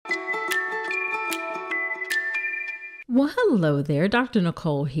Well, hello there. Dr.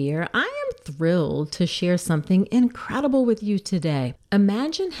 Nicole here. I am thrilled to share something incredible with you today.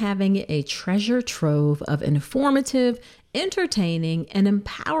 Imagine having a treasure trove of informative, entertaining, and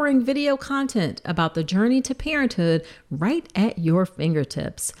empowering video content about the journey to parenthood right at your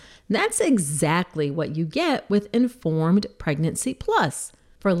fingertips. That's exactly what you get with Informed Pregnancy Plus.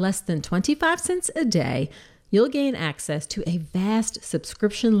 For less than 25 cents a day, you'll gain access to a vast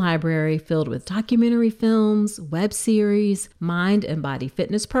subscription library filled with documentary films, web series, mind and body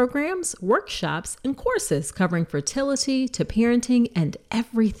fitness programs, workshops, and courses covering fertility to parenting and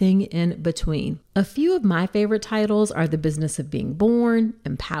everything in between. A few of my favorite titles are The Business of Being Born,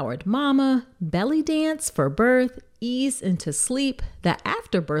 Empowered Mama, Belly Dance for Birth, Ease into Sleep, The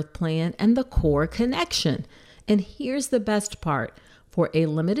Afterbirth Plan, and The Core Connection. And here's the best part. For a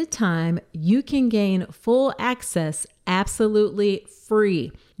limited time, you can gain full access absolutely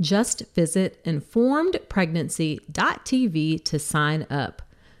free. Just visit informedpregnancy.tv to sign up.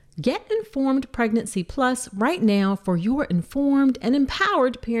 Get Informed Pregnancy Plus right now for your informed and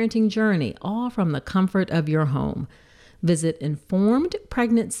empowered parenting journey, all from the comfort of your home. Visit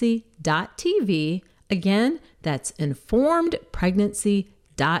informedpregnancy.tv. Again, that's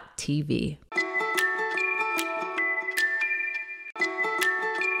informedpregnancy.tv.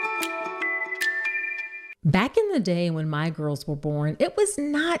 Back in the day when my girls were born, it was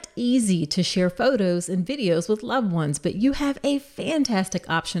not easy to share photos and videos with loved ones, but you have a fantastic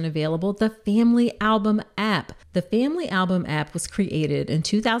option available, the Family Album app. The Family Album app was created in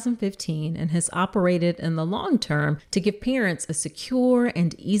 2015 and has operated in the long term to give parents a secure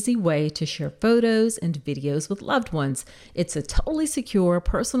and easy way to share photos and videos with loved ones. It's a totally secure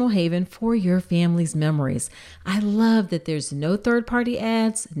personal haven for your family's memories. I love that there's no third-party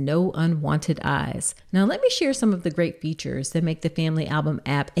ads, no unwanted eyes. Now, let me share some of the great features that make the Family Album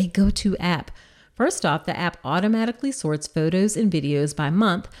app a go-to app. First off, the app automatically sorts photos and videos by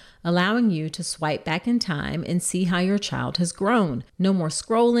month, allowing you to swipe back in time and see how your child has grown. No more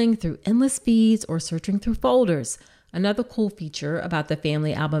scrolling through endless feeds or searching through folders. Another cool feature about the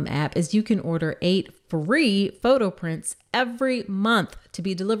Family Album app is you can order 8 free photo prints every month to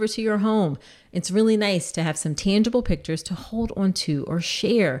be delivered to your home. It's really nice to have some tangible pictures to hold on to or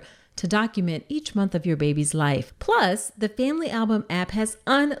share to document each month of your baby's life. Plus, the Family Album app has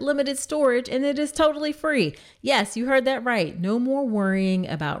unlimited storage and it is totally free. Yes, you heard that right. No more worrying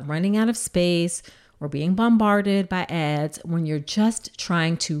about running out of space or being bombarded by ads when you're just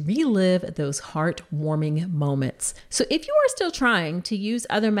trying to relive those heartwarming moments. So if you are still trying to use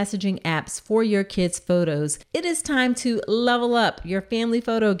other messaging apps for your kids' photos, it is time to level up your family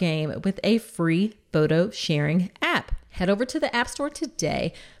photo game with a free photo sharing app. Head over to the App Store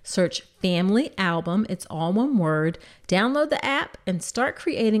today, search Family Album, it's all one word, download the app, and start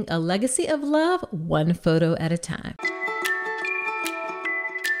creating a legacy of love one photo at a time.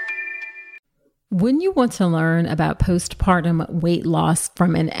 When you want to learn about postpartum weight loss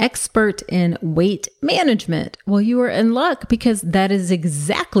from an expert in weight management, well, you are in luck because that is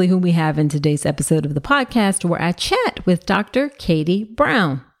exactly who we have in today's episode of the podcast where I chat with Dr. Katy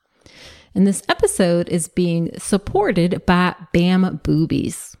Brown. And this episode is being supported by BAM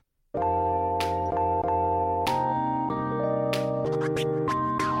Boobies.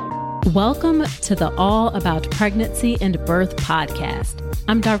 Welcome to the All About Pregnancy and Birth podcast.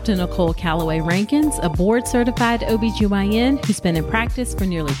 I'm Dr. Nicole Calloway Rankins, a board-certified OBGYN who's been in practice for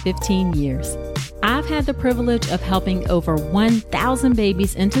nearly 15 years. I've had the privilege of helping over 1,000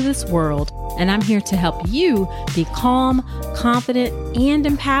 babies into this world, and I'm here to help you be calm, confident, and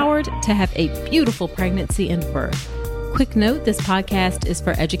empowered to have a beautiful pregnancy and birth. Quick note, this podcast is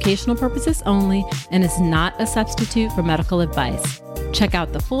for educational purposes only and is not a substitute for medical advice. Check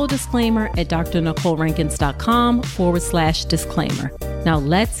out the full disclaimer at drnicolerankins.com/disclaimer. Now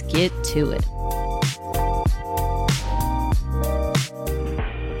let's get to it.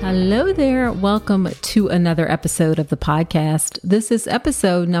 Hello there. Welcome to another episode of the podcast. This is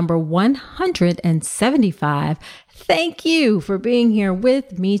episode number 175. Thank you for being here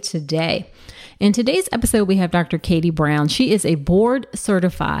with me today. In today's episode, we have Dr. Katy Brown. She is a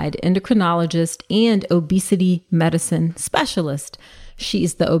board-certified endocrinologist and obesity medicine specialist.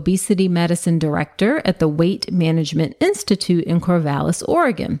 She's the obesity medicine director at the Weight Management Institute in Corvallis,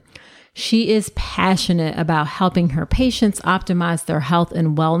 Oregon. She is passionate about helping her patients optimize their health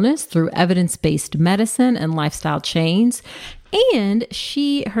and wellness through evidence-based medicine and lifestyle change. And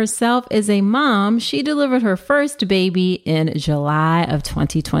she herself is a mom. She delivered her first baby in July of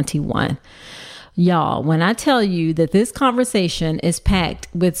 2021. Y'all, when I tell you that this conversation is packed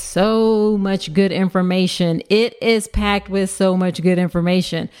with so much good information, it is packed with so much good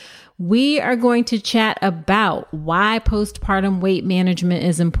information. We are going to chat about why postpartum weight management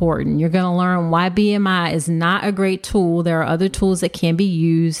is important. You're going to learn why BMI is not a great tool. There are other tools that can be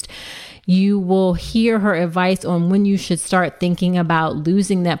used. You will hear her advice on when you should start thinking about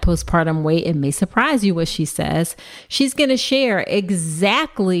losing that postpartum weight. It may surprise you what she says. She's going to share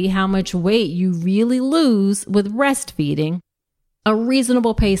exactly how much weight you really lose with breastfeeding, a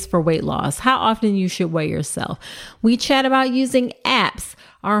reasonable pace for weight loss, how often you should weigh yourself. We chat about using apps.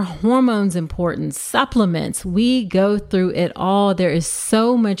 Are hormones important? Supplements? We go through it all. There is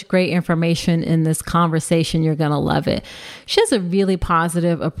so much great information in this conversation. You're going to love it. She has a really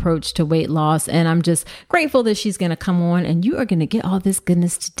positive approach to weight loss, and I'm just grateful that she's going to come on and you are going to get all this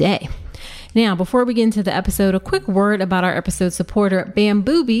goodness today. Now, before we get into the episode, a quick word about our episode supporter,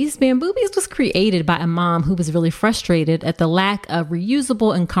 Bamboobies. Bamboobies was created by a mom who was really frustrated at the lack of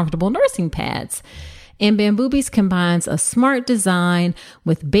reusable and comfortable nursing pads. And Bamboobies combines a smart design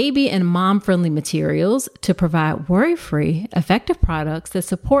with baby and mom-friendly materials to provide worry-free, effective products that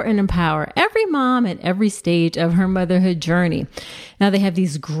support and empower every mom at every stage of her motherhood journey. Now, they have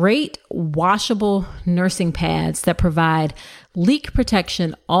these great washable nursing pads that provide leak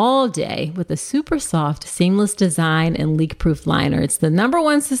protection all day with a super soft, seamless design and leak-proof liner. It's the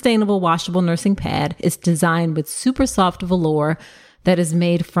 #1 sustainable washable nursing pad. It's designed with super soft velour that is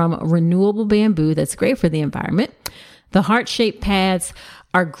made from renewable bamboo that's great for the environment. The heart-shaped pads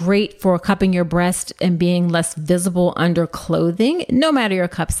are great for cupping your breast and being less visible under clothing, no matter your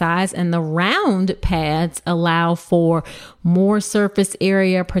cup size. And the round pads allow for more surface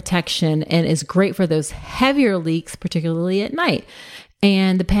area protection and is great for those heavier leaks, particularly at night.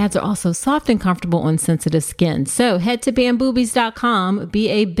 And the pads are also soft and comfortable on sensitive skin. So head to bamboobies.com,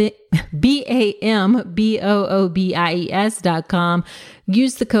 BAMBOOBIES.com.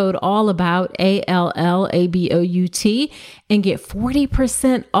 Use the code ALLABOUT, ALLABOUT, and get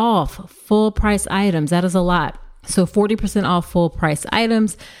 40% off full price items. That is a lot. So 40% off full price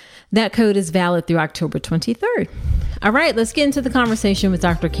items. That code is valid through October 23rd. All right, let's get into the conversation with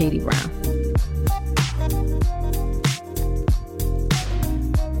Dr. Katy Brown.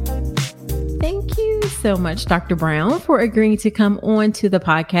 Thank you so much, Dr. Brown, for agreeing to come on to the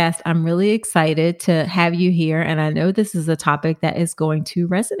podcast. I'm really excited to have you here, and I know this is a topic that is going to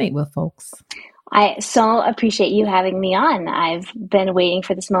resonate with folks. I so appreciate you having me on. I've been waiting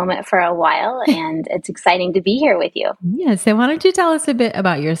for this moment for a while, and it's exciting to be here with you. Yeah, so why don't you tell us a bit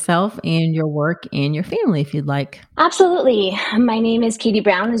about yourself and your work and your family, if you'd like? Absolutely. My name is Katy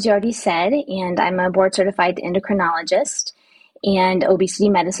Brown, as you already said, and I'm a board-certified endocrinologist and obesity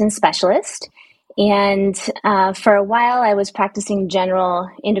medicine specialist. And for a while, I was practicing general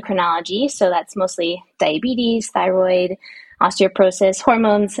endocrinology. So that's mostly diabetes, thyroid, osteoporosis,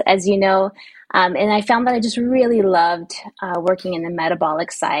 hormones, as you know. And I found that I just really loved working in the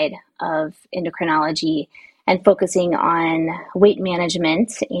metabolic side of endocrinology and focusing on weight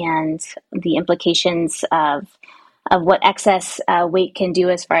management and the implications of what excess weight can do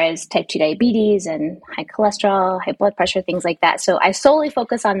as far as type 2 diabetes and high cholesterol, high blood pressure, things like that. So I solely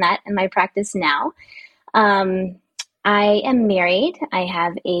focus on that in my practice now. I am married. I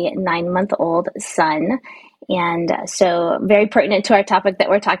have a 9-month-old son. And so very pertinent to our topic that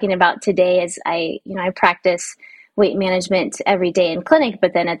we're talking about today is I practice weight management every day in clinic,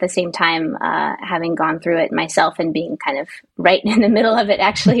 but then at the same time, having gone through it myself and being kind of right in the middle of it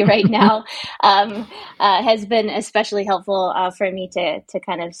actually right now, has been especially helpful for me to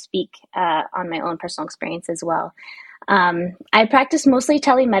kind of speak on my own personal experience as well. I practice mostly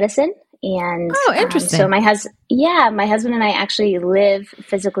telemedicine. And interesting. So my husband and I actually live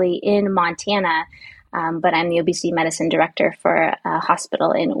physically in Montana, but I'm the obesity medicine director for a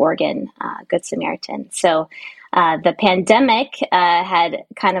hospital in Oregon, Good Samaritan. So the pandemic had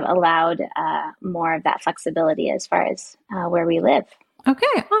kind of allowed more of that flexibility as far as where we live. Okay,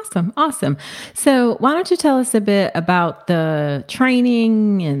 awesome. So why don't you tell us a bit about the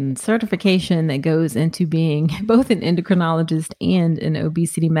training and certification that goes into being both an endocrinologist and an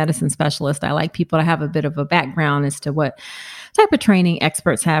obesity medicine specialist? I like people to have a bit of a background as to what type of training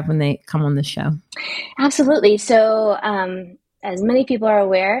experts have when they come on the show. Absolutely. So as many people are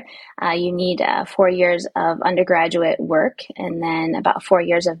aware, you need 4 years of undergraduate work and then about 4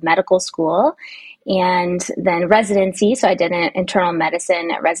 years of medical school. And then residency. So I did an internal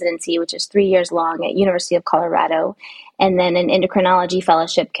medicine residency, which is 3 years long at University of Colorado. And then an endocrinology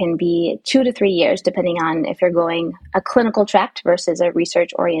fellowship can be 2 to 3 years, depending on if you're going a clinical tract versus a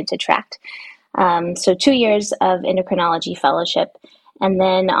research-oriented tract. So 2 years of endocrinology fellowship. And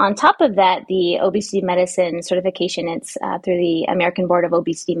then on top of that, the obesity medicine certification, it's through the American Board of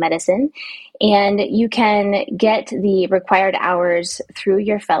Obesity Medicine. And you can get the required hours through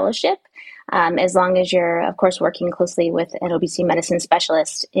your fellowship, as long as you're, of course, working closely with an obesity medicine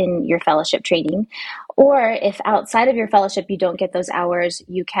specialist in your fellowship training. Or if outside of your fellowship you don't get those hours,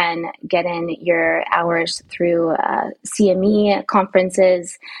 you can get in your hours through CME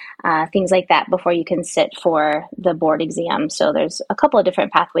conferences, things like that, before you can sit for the board exam. So there's a couple of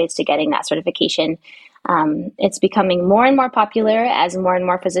different pathways to getting that certification. It's becoming more and more popular as more and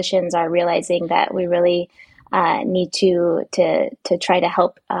more physicians are realizing that we really need to try to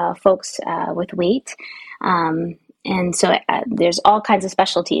help folks with weight. And so there's all kinds of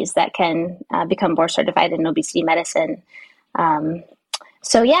specialties that can become board certified in obesity medicine.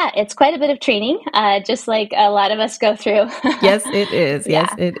 So yeah, it's quite a bit of training, just like a lot of us go through. Yes, it is.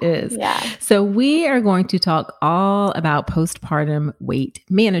 Yes, it is. Yeah. So we are going to talk all about postpartum weight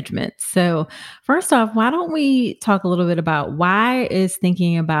management. So first off, why don't we talk a little bit about why is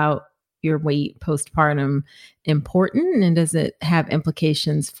thinking about your weight postpartum important, and does it have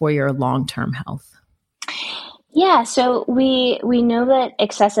implications for your long-term health? Yeah, so we know that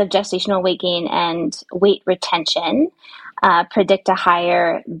excessive gestational weight gain and weight retention predict a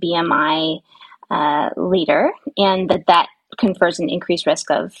higher BMI later, and that confers an increased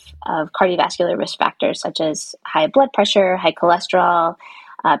risk of cardiovascular risk factors such as high blood pressure, high cholesterol,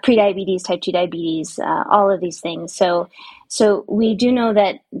 prediabetes, type 2 diabetes, all of these things. So we do know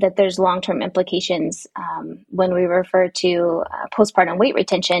that there's long-term implications when we refer to postpartum weight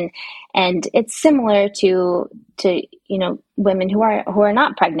retention, and it's similar to women who are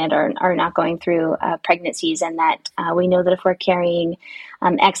not pregnant or are not going through pregnancies, and that we know that if we're carrying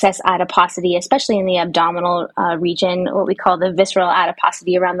excess adiposity, especially in the abdominal region, what we call the visceral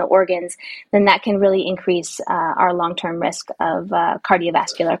adiposity around the organs, then that can really increase our long-term risk of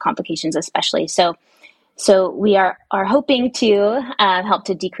cardiovascular complications, especially. So we are hoping to help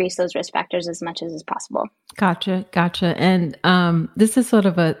to decrease those risk factors as much as is possible. Gotcha. And this is sort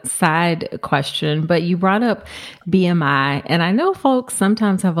of a side question, but you brought up BMI, and I know folks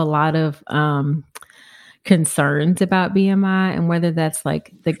sometimes have a lot of concerns about BMI and whether that's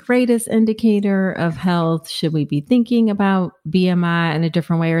like the greatest indicator of health. Should we be thinking about BMI in a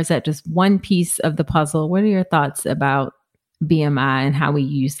different way, or is that just one piece of the puzzle? What are your thoughts about BMI and how we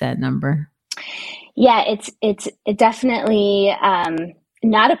use that number? Yeah, it's definitely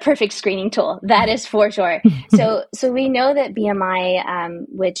not a perfect screening tool. That is for sure. So we know that BMI,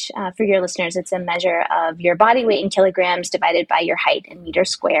 which for your listeners, it's a measure of your body weight in kilograms divided by your height in meters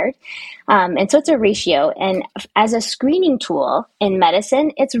squared. And so it's a ratio. And as a screening tool in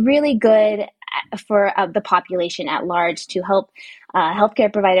medicine, it's really good for the population at large to help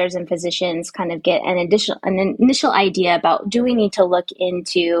healthcare providers and physicians kind of get an initial idea about, do we need to look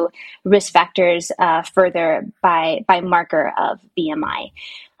into risk factors further by marker of BMI.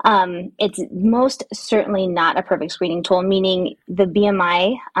 It's most certainly not a perfect screening tool, meaning the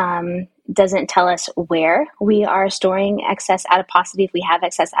BMI doesn't tell us where we are storing excess adiposity, if we have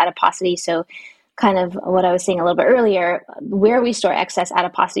excess adiposity. So kind of what I was saying a little bit earlier, where we store excess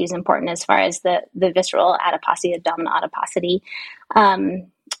adiposity is important as far as the visceral adiposity, abdominal adiposity.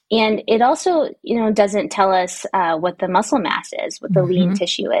 And it also, doesn't tell us what the muscle mass is, what the lean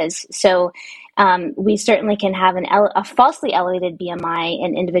tissue is. So we certainly can have a falsely elevated BMI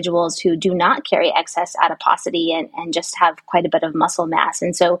in individuals who do not carry excess adiposity and just have quite a bit of muscle mass.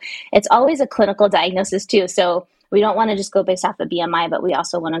 And so it's always a clinical diagnosis too. So we don't want to just go based off of BMI, but we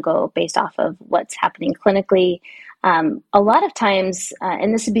also want to go based off of what's happening clinically. A lot of times,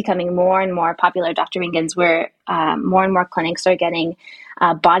 and this is becoming more and more popular, Dr. Ringens, where more and more clinics are getting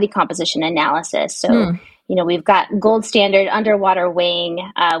body composition analysis. So, we've got gold standard underwater weighing,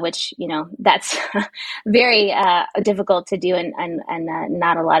 which, that's very difficult to do, and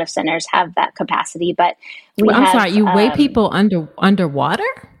not a lot of centers have that capacity. But you weigh people underwater?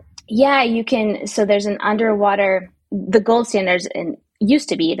 Yeah, you can. So there's an underwater, the gold standards used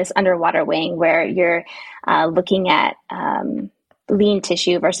to be this underwater weighing where you're looking at lean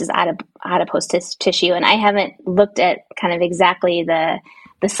tissue versus adipose tissue. And I haven't looked at kind of exactly the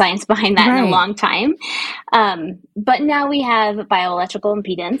science behind that in a long time. But now we have bioelectrical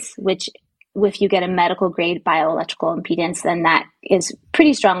impedance, which if you get a medical grade bioelectrical impedance, then that is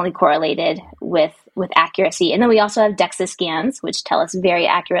pretty strongly correlated with accuracy. And then we also have DEXA scans, which tell us very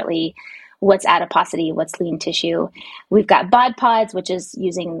accurately what's adiposity, what's lean tissue. We've got bod pods, which is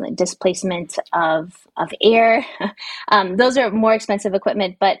using the displacement of air. Those are more expensive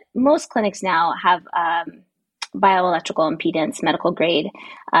equipment, but most clinics now have bioelectrical impedance, medical grade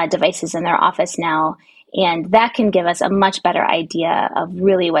devices in their office now. And that can give us a much better idea of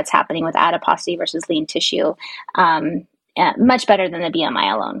really what's happening with adiposity versus lean tissue, much better than the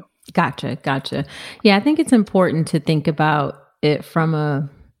BMI alone. Gotcha. Yeah, I think it's important to think about it from a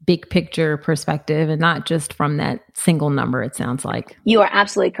big picture perspective and not just from that single number, it sounds like. You are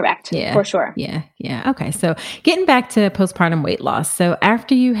absolutely correct. Yeah. For sure. Yeah. Okay. So getting back to postpartum weight loss. So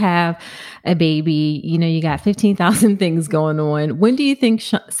after you have a baby, you got 15,000 things going on. When do you think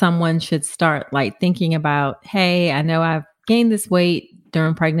someone should start like thinking about, hey, I know I've gained this weight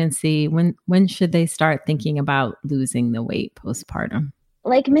during pregnancy. When should they start thinking about losing the weight postpartum?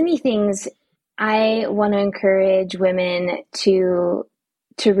 Like many things, I want to encourage women to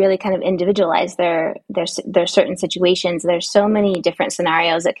really kind of individualize their certain situations. There's so many different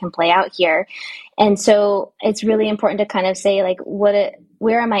scenarios that can play out here. And so it's really important to kind of say like,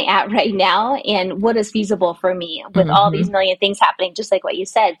 where am I at right now? And what is feasible for me with all these million things happening, just like what you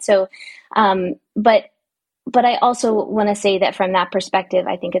said. So, but I also want to say that from that perspective,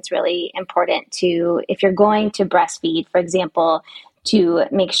 I think it's really important to, if you're going to breastfeed, for example, to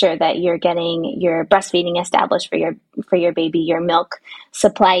make sure that you're getting your breastfeeding established for your baby, your milk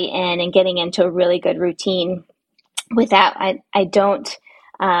supply in, and getting into a really good routine. With that, I don't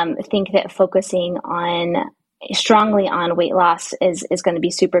think that focusing strongly on weight loss is going to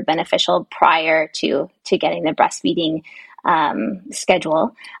be super beneficial prior to getting the breastfeeding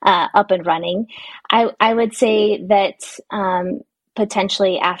schedule up and running. I would say that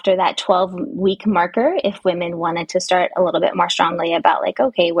potentially after that 12-week marker, if women wanted to start a little bit more strongly about like,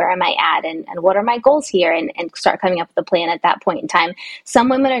 okay, where am I at and what are my goals here, and start coming up with a plan at that point in time. Some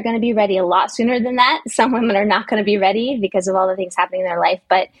women are going to be ready a lot sooner than that. Some women are not going to be ready because of all the things happening in their life.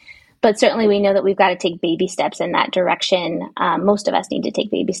 But certainly we know that we've got to take baby steps in that direction. Most of us need to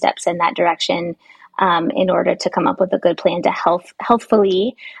take baby steps in that direction in order to come up with a good plan to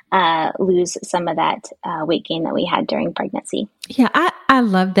healthfully lose some of that weight gain that we had during pregnancy. Yeah, I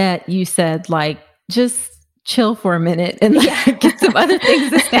love that you said like just chill for a minute and get some other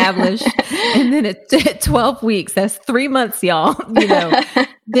things established. And then at 12 weeks, that's 3 months, y'all,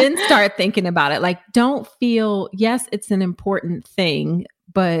 then start thinking about it. Like, don't feel, yes, it's an important thing,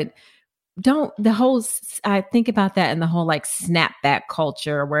 but I think about that in the whole like snapback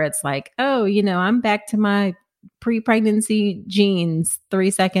culture where it's like, oh, I'm back to my pre-pregnancy jeans 3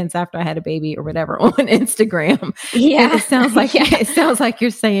 seconds after I had a baby or whatever on Instagram. Yeah. It sounds like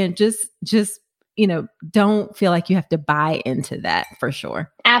you're saying just, don't feel like you have to buy into that for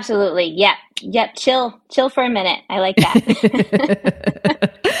sure. Absolutely. Yep. Chill for a minute. I like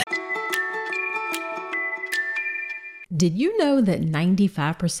that. Did you know that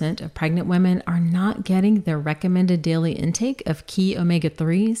 95% of pregnant women are not getting their recommended daily intake of key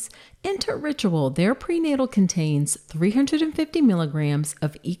omega-3s? Enter Ritual. Their prenatal contains 350 milligrams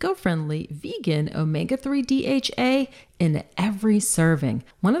of eco-friendly vegan omega-3 DHA in every serving.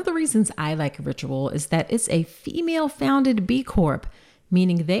 One of the reasons I like Ritual is that it's a female-founded B Corp,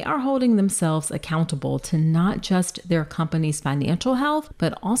 meaning they are holding themselves accountable to not just their company's financial health,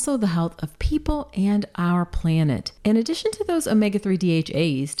 but also the health of people and our planet. In addition to those omega-3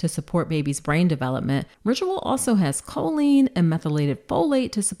 DHAs to support baby's brain development, Ritual also has choline and methylated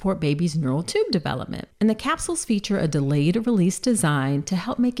folate to support baby's neural tube development. And the capsules feature a delayed release design to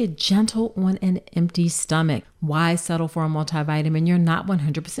help make it gentle on an empty stomach. Why settle for a multivitamin you're not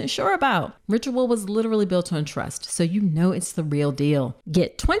 100% sure about? Ritual was literally built on trust, so it's the real deal.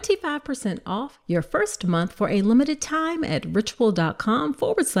 Get 25% off your first month for a limited time at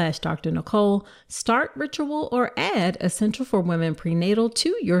ritual.com/Dr. Nicole. Start Ritual or add Essential for Women Prenatal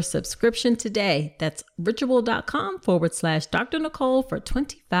to your subscription today. That's ritual.com/Dr. Nicole for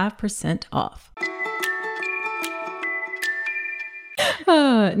 25% off.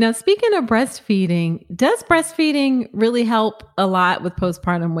 Now, speaking of breastfeeding, does breastfeeding really help a lot with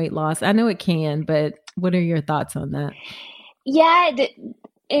postpartum weight loss? I know it can, but what are your thoughts on that? Yeah,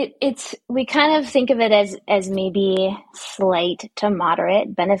 it's we kind of think of it as maybe slight to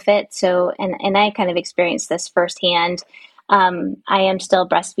moderate benefit. So, and I kind of experienced this firsthand. I am still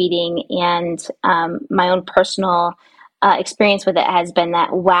breastfeeding, and my own personal experience with it has been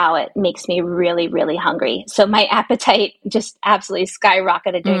that, wow, it makes me really, really hungry. So my appetite just absolutely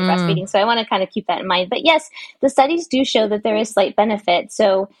skyrocketed during breastfeeding. So I want to kind of keep that in mind. But yes, the studies do show that there is slight benefit.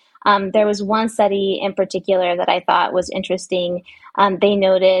 So there was one study in particular that I thought was interesting. They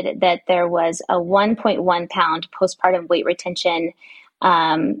noted that there was a 1.1 pound postpartum weight retention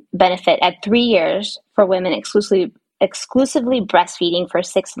benefit at 3 years for women exclusively breastfeeding for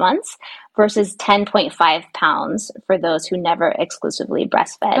 6 months versus 10.5 pounds for those who never exclusively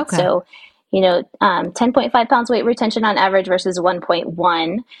breastfed. Okay. So, 10.5 pounds weight retention on average versus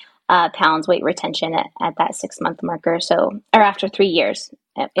 1.1. pounds weight retention at that 6-month marker. So, or after 3 years,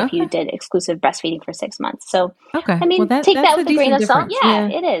 if you did exclusive breastfeeding for 6 months. So, okay. I mean, Well, take that's that a with a grain decent of salt.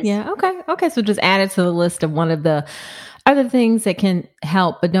 difference. Yeah, it is. Yeah. Okay. Okay. So just add it to the list of one of the other things that can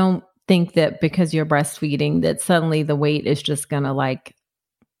help, but don't think that because you're breastfeeding that suddenly the weight is just going to like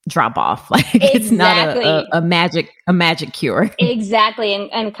drop off. Like it's not a magic cure. Exactly.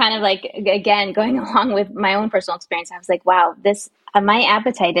 And kind of like, again, going along with my own personal experience, I was like, wow, my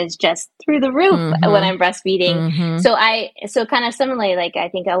appetite is just through the roof when I'm breastfeeding. So kind of similarly, like I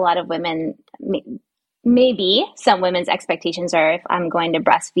think a lot of women, maybe some women's expectations are if I'm going to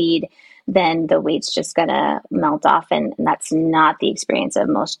breastfeed, then the weight's just gonna melt off, and that's not the experience of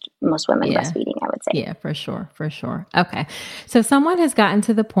most women breastfeeding, I would say. Yeah, for sure. Okay, so someone has gotten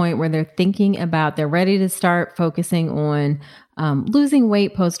to the point where they're ready to start focusing on losing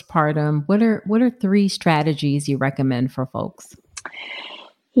weight postpartum. What are 3 strategies you recommend for folks?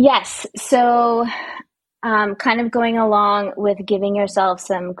 Yes, so kind of going along with giving yourself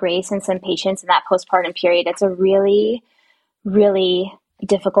some grace and some patience in that postpartum period. It's a really, really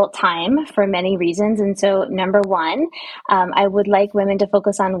difficult time for many reasons. And so number one, I would like women to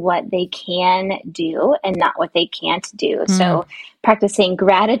focus on what they can do and not what they can't do. So practicing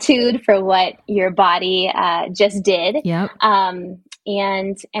gratitude for what your body just did. Yep.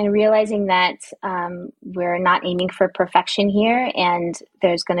 And realizing that we're not aiming for perfection here, and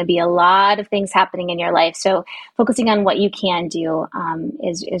there's going to be a lot of things happening in your life. So focusing on what you can do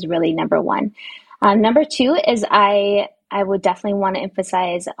is really number one. Number 2 is I would definitely want to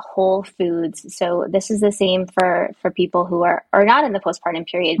emphasize whole foods. So this is the same for people who are not in the postpartum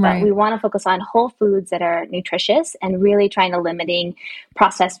period, but we want to focus on whole foods that are nutritious and really trying to limiting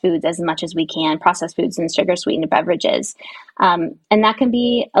processed foods as much as we can, processed foods and sugar sweetened beverages. And that can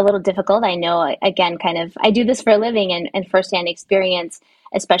be a little difficult. I know, again, kind of, I do this for a living and firsthand experience,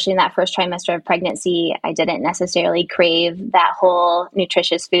 especially in that first trimester of pregnancy. I didn't necessarily crave that whole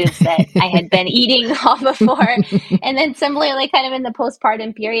nutritious foods that I had been eating all before. And then similarly, kind of in the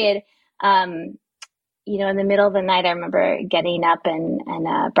postpartum period, in the middle of the night, I remember getting up and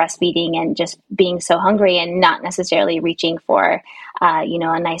breastfeeding and just being so hungry and not necessarily reaching for,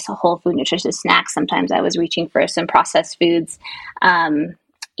 a nice whole food nutritious snack. Sometimes I was reaching for some processed foods. And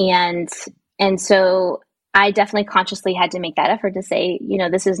so I definitely consciously had to make that effort to say,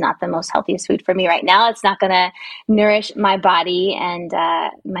 this is not the most healthiest food for me right now. It's not going to nourish my body and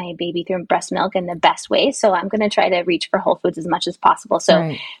my baby through breast milk in the best way. So I'm going to try to reach for whole foods as much as possible.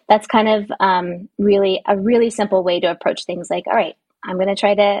 So that's kind of really a really simple way to approach things like, all right, I'm going to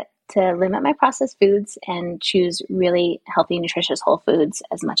try to limit my processed foods and choose really healthy, nutritious whole foods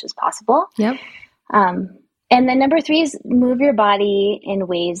as much as possible. Yep. And then number 3 is move your body in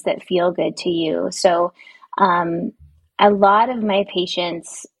ways that feel good to you. So a lot of my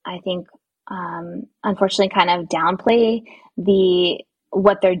patients, I think, unfortunately kind of downplay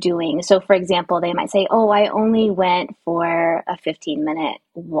what they're doing. So for example, they might say, oh, I only went for a 15-minute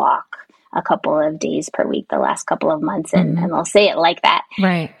walk a couple of days per week the last couple of months. And they'll say it like that.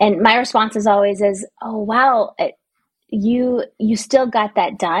 Right. And my response is always oh, wow, you still got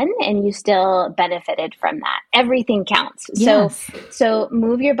that done and you still benefited from that. Everything counts. Yes. So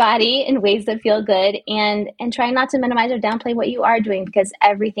move your body in ways that feel good and try not to minimize or downplay what you are doing, because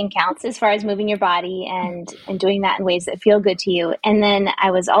everyththing counts as far as moving your body and doing that in ways that feel good to you. And then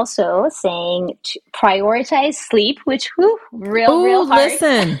I was also saying to prioritize sleep, which real hard.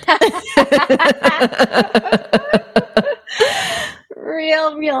 Listen.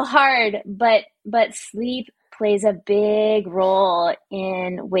 real hard, but sleep plays a big role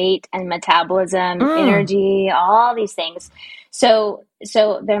in weight and metabolism, energy, all these things. So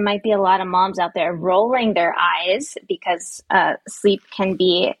there might be a lot of moms out there rolling their eyes because sleep can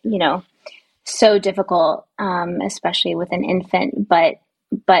be, so difficult, especially with an infant. But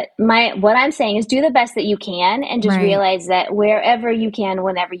what I'm saying is do the best that you can and just realize that wherever you can,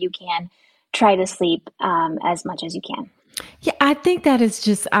 whenever you can, try to sleep as much as you can. Yeah, I think that is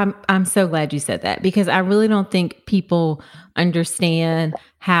just, I'm so glad you said that, because I really don't think people understand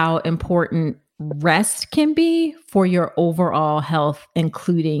how important rest can be for your overall health,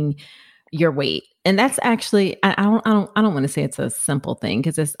 including your weight. And that's actually, I don't want to say it's a simple thing,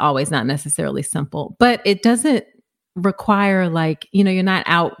 because it's always not necessarily simple, but it doesn't require you're not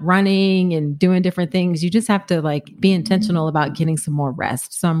out running and doing different things. You just have to be intentional about getting some more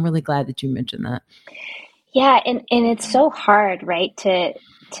rest. So I'm really glad that you mentioned that. Yeah, and it's so hard, right?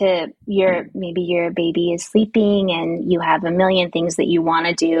 Maybe your baby is sleeping and you have a million things that you want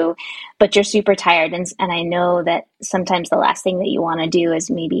to do, but you're super tired. And I know that sometimes the last thing that you want to do is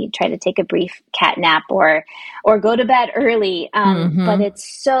maybe try to take a brief cat nap or go to bed early. But Mm-hmm.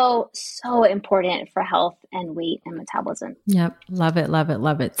 it's so important for health and weight and metabolism. Yep. Love it. Love it.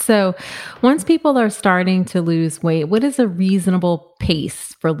 Love it. So once people are starting to lose weight, what is a reasonable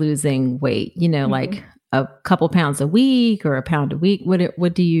pace for losing weight? Mhm. Like a couple pounds a week or a pound a week.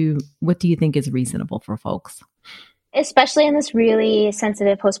 What do you think is reasonable for folks? Especially in this really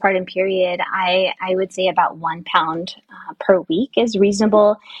sensitive postpartum period, I would say about 1 pound per week is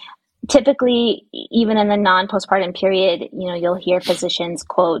reasonable. Typically, even in the non-postpartum period, you'll hear physicians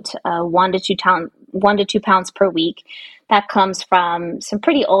quote 1 to 2 pounds per week. That comes from some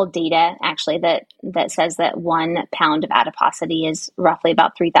pretty old data, actually, that says that 1 pound of adiposity is roughly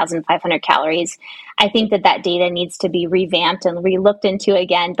about 3,500 calories. I think that data needs to be revamped and re-looked into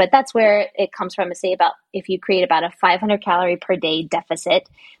again, but that's where it comes from. To say about if you create about a 500 calorie per day deficit,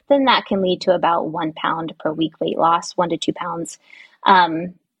 then that can lead to about 1 pound per week weight loss, 1 to 2 pounds.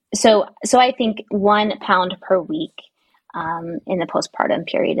 So I think 1 pound per week in the postpartum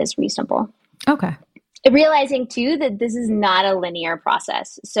period is reasonable. Okay. Realizing too that this is not a linear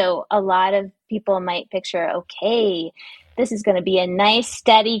process. So a lot of people might picture, okay, this is going to be a nice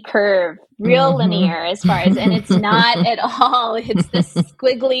steady curve, real Mm-hmm. linear as far as, and it's not at all. It's this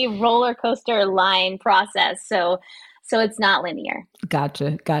squiggly roller coaster line process. So it's not linear.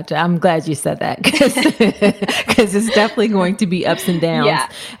 Gotcha. Gotcha. I'm glad you said that because it's definitely going to be ups and downs, Yeah.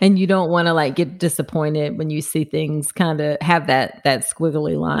 and you don't want to like get disappointed when you see things kind of have that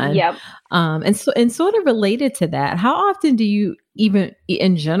squiggly line. Yep. And sort of related to that, how often do you even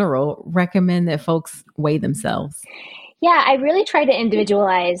in general recommend that folks weigh themselves? Yeah, I really try to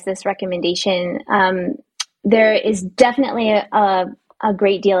individualize this recommendation. There is definitely a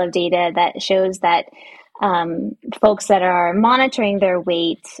great deal of data that shows that folks that are monitoring their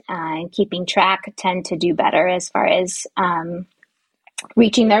weight and keeping track tend to do better as far as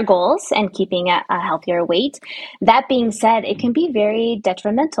reaching their goals and keeping a healthier weight. That being said, it can be very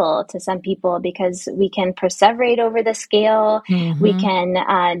detrimental to some people because we can perseverate over the scale, we Mm-hmm.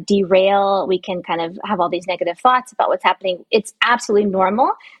 can derail, we can kind of have all these negative thoughts about what's happening. It's absolutely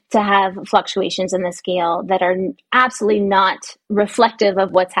normal to have fluctuations in the scale that are absolutely not reflective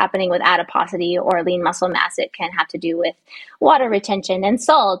of what's happening with adiposity or lean muscle mass. It can have to do with water retention and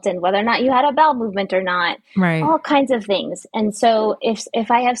salt and whether or not you had a bowel movement or not, Right. all kinds of things. And so if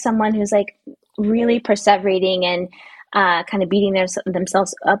I have someone who's like really perseverating and kind of beating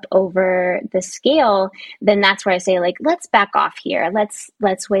themselves up over the scale, then that's where I say, like, let's back off here.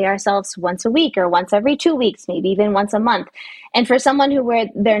 Let's weigh ourselves once a week or once every 2 weeks, maybe even once a month. And for someone where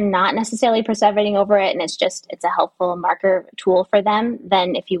they're not necessarily perseverating over it and it's a helpful marker tool for them,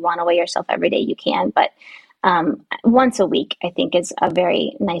 then if you want to weigh yourself every day, you can. But once a week, I think, is a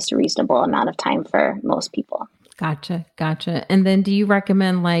very nice, reasonable amount of time for most people. Gotcha. Gotcha. And then do you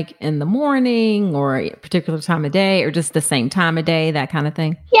recommend like in the morning or a particular time of day or just the same time of day, that kind of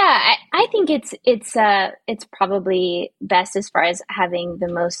thing? Yeah, I think it's probably best as far as having the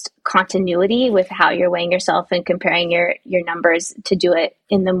most continuity with how you're weighing yourself and comparing your numbers to do it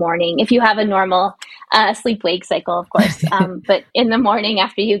in the morning. If you have a normal sleep wake cycle, of course, but in the morning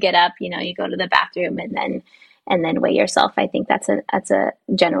after you get up, you go to the bathroom and then weigh yourself. I think that's a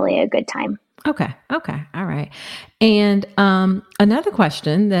generally a good time. Okay. Okay. All right. And another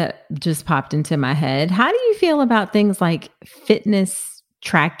question that just popped into my head. How do you feel about things like fitness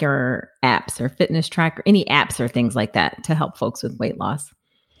tracker apps or fitness tracker, any apps or things like that to help folks with weight loss?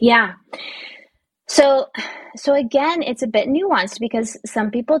 Yeah. So, so again, it's a bit nuanced because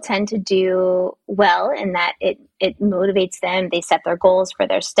some people tend to do well in that it motivates them. They set their goals for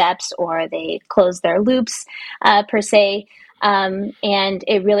their steps or they close their loops, per se. And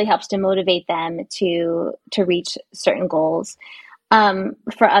it really helps to motivate them to reach certain goals.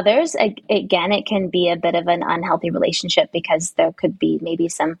 For others, again, it can be a bit of an unhealthy relationship because there could be maybe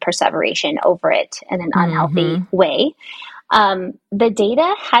some perseveration over it in an unhealthy Mm-hmm. way. The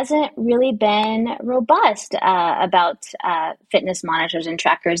data hasn't really been robust about fitness monitors and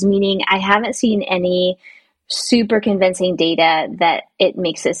trackers, meaning I haven't seen any super convincing data that it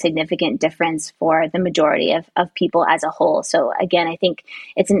makes a significant difference for the majority of people as a whole. So again, I think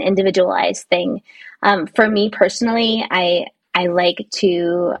it's an individualized thing. For me personally, I like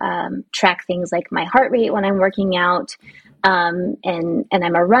to track things like my heart rate when I'm working out. And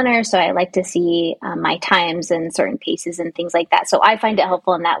I'm a runner, so I like to see my times and certain paces and things like that. So I find it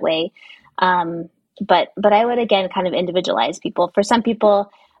helpful in that way. But I would again kind of individualize people. For some people,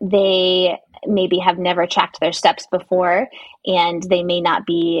 they maybe have never tracked their steps before, and they may not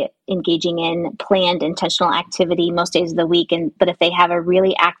be engaging in planned intentional activity most days of the week. But if they have a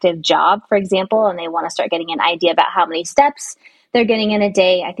really active job, for example, and they want to start getting an idea about how many steps they're getting in a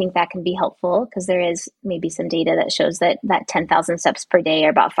day, I think that can be helpful, because there is maybe some data that shows that 10,000 steps per day, or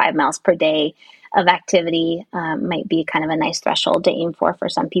about 5 miles per day of activity, might be kind of a nice threshold to aim for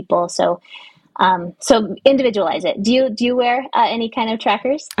some people. So individualize it. Do you wear any kind of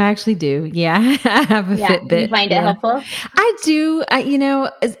trackers? I actually do. Yeah. I have a Fitbit. You find it helpful? I do.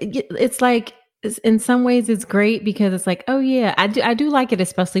 It's like, in some ways it's great, because it's like, oh yeah, I do like it,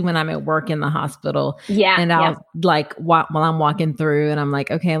 especially when I'm at work in the hospital. Yeah. And I'll like while I'm walking through, and I'm like,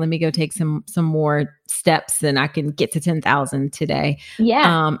 okay, let me go take some more steps, and I can get to 10,000 today.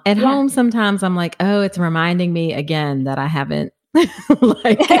 Yeah. At home, sometimes I'm like, oh, it's reminding me again that I haven't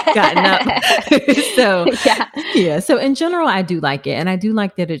like gotten up. So yeah. So in general, I do like it. And I do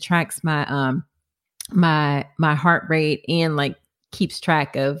like that it tracks my, my heart rate, and like keeps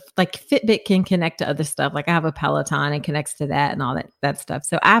track of, like, Fitbit can connect to other stuff. Like I have a Peloton, and connects to that and all that stuff.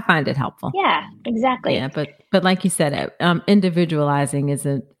 So I find it helpful. Yeah, exactly. Yeah. But like you said, individualizing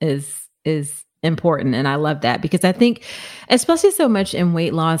is important. And I love that, because I think, especially so much in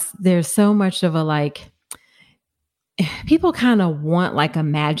weight loss, there's so much of a, like, people kind of want like a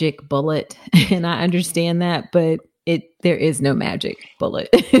magic bullet, and I understand that, but there is no magic bullet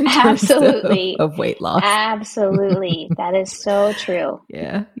in terms of weight loss. Absolutely. That is so true.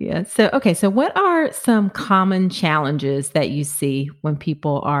 Yeah. Yeah. So, okay. So what are some common challenges that you see when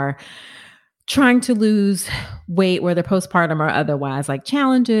people are trying to lose weight, whether postpartum or otherwise, like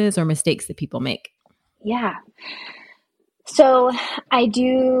challenges or mistakes that people make? Yeah. So I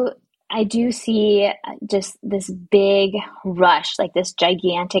do see just this big rush, like this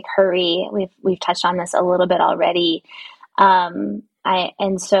gigantic hurry. We've touched on this a little bit already.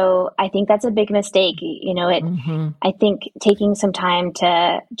 So I think that's a big mistake. I think taking some time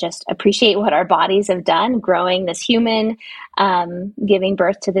to just appreciate what our bodies have done, growing this human, giving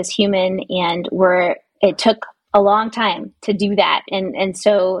birth to this human, and it took a long time to do that. And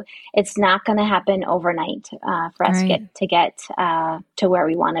so it's not going to happen overnight, for us to get to where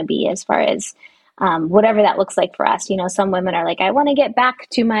we want to be, as far as whatever that looks like for us. Some women are like, I want to get back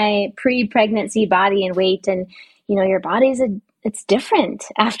to my pre-pregnancy body and weight. And, your body's it's different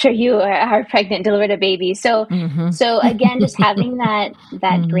after you are pregnant, delivered a baby. So again, just having that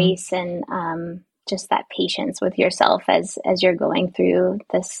grace and just that patience with yourself as you're going through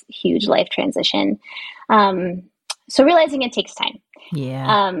this huge life transition. So realizing it takes time.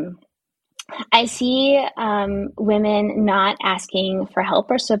 Yeah. I see women not asking for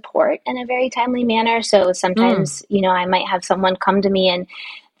help or support in a very timely manner. So sometimes, I might have someone come to me and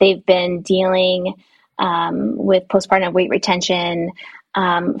they've been dealing with postpartum weight retention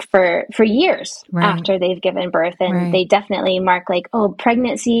for years after they've given birth. And they definitely mark like, oh,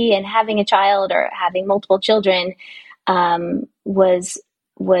 pregnancy and having a child or having multiple children was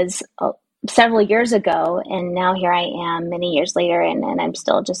several years ago. And now here I am many years later, and I'm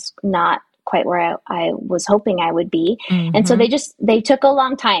still just not quite where I was hoping I would be. And so they took a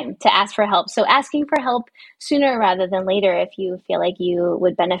long time to ask for help. So asking for help sooner rather than later, if you feel like you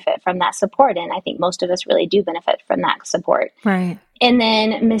would benefit from that support. And I think most of us really do benefit from that support. Right. And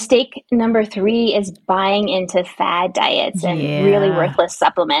then mistake number 3 is buying into fad diets and really worthless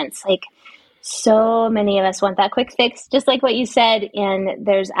supplements. Like, so many of us want that quick fix, just like what you said. And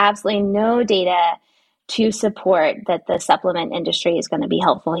there's absolutely no data to support that the supplement industry is going to be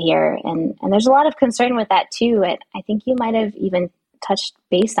helpful here. And there's a lot of concern with that too. I think you might have even touched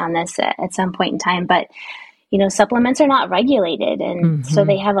base on this at some point in time, but supplements are not regulated. And so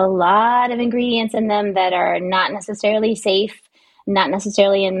they have a lot of ingredients in them that are not necessarily safe, not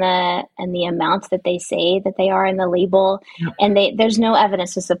necessarily in the amounts that they say that they are in the label. Yep. And there's no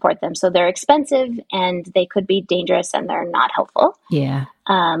evidence to support them. So they're expensive and they could be dangerous and they're not helpful. Yeah.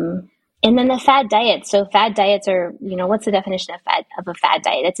 And then the fad diets. So fad diets are, what's the definition of a fad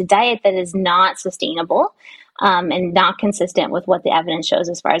diet? It's a diet that is not sustainable, and not consistent with what the evidence shows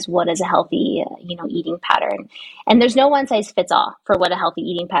as far as what is a healthy, eating pattern. And there's no one size fits all for what a healthy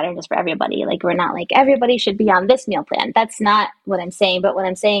eating pattern is for everybody. Like, we're not like everybody should be on this meal plan. That's not what I'm saying. But what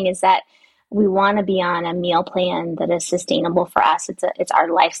I'm saying is that we want to be on a meal plan that is sustainable for us. It's our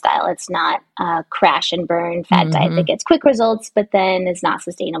lifestyle. It's not a crash and burn fad diet that gets quick results, but then is not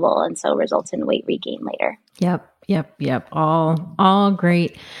sustainable, and so results in weight regain later. Yep. All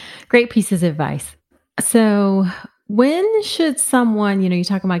great pieces of advice. So when should someone, you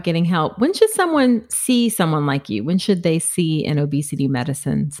talk about getting help, when should someone see someone like you? When should they see an obesity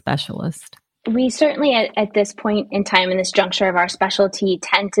medicine specialist? we certainly at this point in time, in this juncture of our specialty,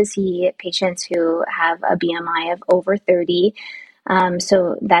 tend to see patients who have a BMI of over 30.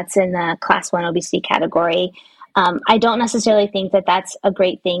 So that's in the class 1 obesity category. I don't necessarily think that that's a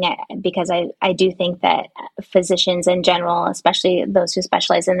great thing because I do think that physicians in general, especially those who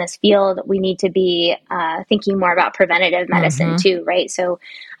specialize in this field, we need to be thinking more about preventative medicine too, right? So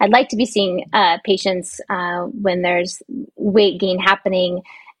I'd like to be seeing patients when there's weight gain happening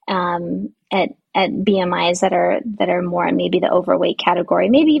at BMIs that are more in maybe the overweight category,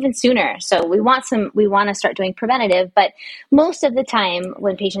 maybe even sooner. So we want to start doing preventative, but most of the time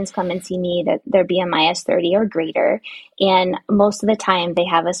when patients come and see me, that their BMI is 30 or greater, and most of the time they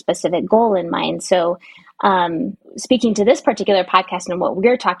have a specific goal in mind. So speaking to this particular podcast and what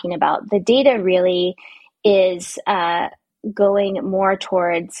we're talking about, the data really is going more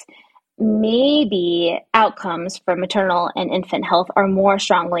towards maybe outcomes for maternal and infant health are more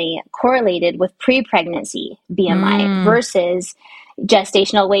strongly correlated with pre-pregnancy BMI versus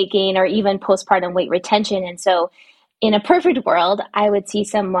gestational weight gain or even postpartum weight retention. And so in a perfect world, I would see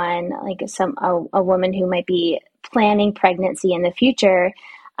someone like a woman who might be planning pregnancy in the future,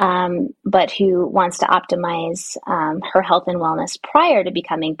 but who wants to optimize her health and wellness prior to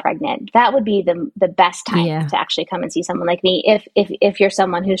becoming pregnant. That would be the best time to actually come and see someone like me if you're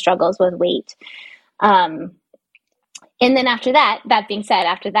someone who struggles with weight. And then after that being said,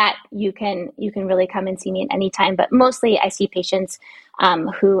 after that, you can really come and see me at any time. But mostly I see patients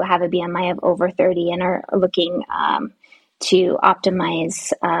who have a BMI of over 30 and are looking to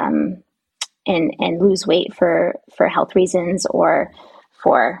optimize and lose weight for health reasons or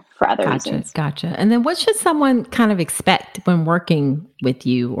for other reasons. Gotcha. And then what should someone kind of expect when working with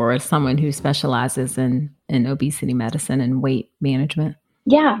you or as someone who specializes in obesity medicine and weight management?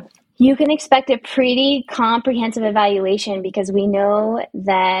 Yeah, you can expect a pretty comprehensive evaluation because we know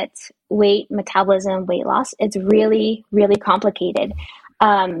that weight metabolism, weight loss, it's really, really complicated.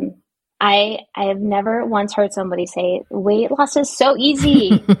 I have never once heard somebody say weight loss is so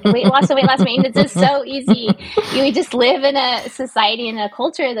easy. Weight loss and weight loss maintenance is so easy. We just live in a society and a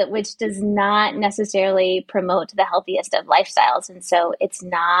culture which does not necessarily promote the healthiest of lifestyles. And so it's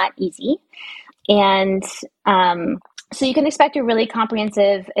not easy. And so you can expect a really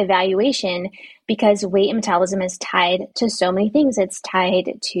comprehensive evaluation because weight and metabolism is tied to so many things. It's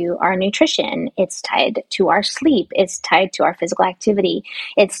tied to our nutrition. It's tied to our sleep. It's tied to our physical activity.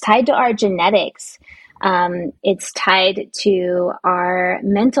 It's tied to our genetics. It's tied to our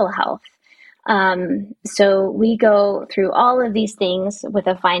mental health. So we go through all of these things with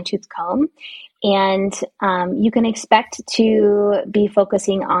a fine-tooth comb. And you can expect to be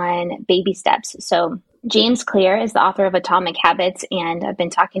focusing on baby steps. So James Clear is the author of Atomic Habits, and I've been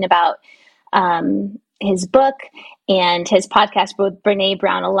talking about his book and his podcast with Brene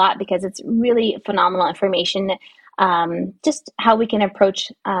Brown a lot because it's really phenomenal information, just how we can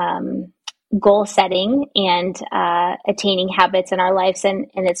approach goal setting and attaining habits in our lives. And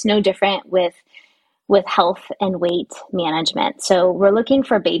it's no different with health and weight management. So we're looking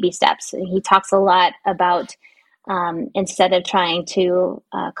for baby steps. He talks a lot about instead of trying to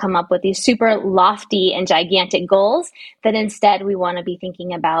come up with these super lofty and gigantic goals, that instead we want to be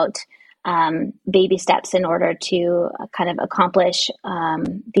thinking about baby steps in order to kind of accomplish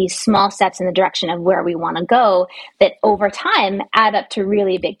these small steps in the direction of where we want to go that over time add up to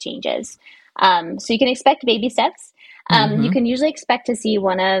really big changes. So you can expect baby steps. You can usually expect to see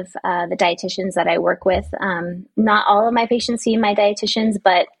one of the dietitians that I work with. Not all of my patients see my dietitians,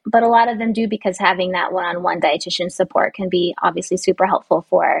 but a lot of them do because having that one-on-one dietitian support can be obviously super helpful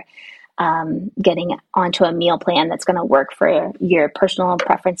for getting onto a meal plan that's going to work for your personal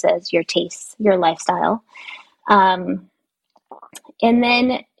preferences, your tastes, your lifestyle. And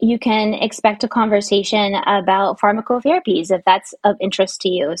then you can expect a conversation about pharmacotherapies if that's of interest to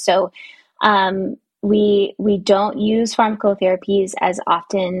you. So we don't use pharmacotherapies as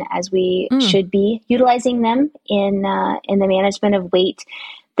often as we should be utilizing them in the management of weight.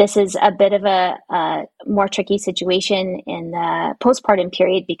 This is a bit of a more tricky situation in the postpartum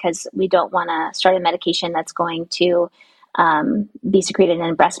period because we don't want to start a medication that's going to be secreted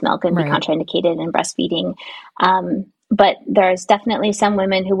in breast milk and be contraindicated in breastfeeding. But there's definitely some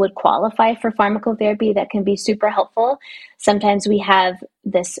women who would qualify for pharmacotherapy that can be super helpful. Sometimes we have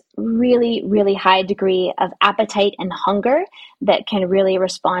this really, really high degree of appetite and hunger that can really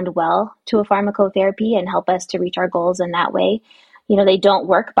respond well to a pharmacotherapy and help us to reach our goals in that way. You know, they don't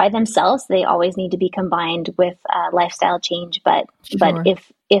work by themselves. They always need to be combined with lifestyle change. But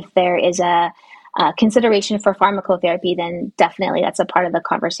if there is a consideration for pharmacotherapy, then definitely that's a part of the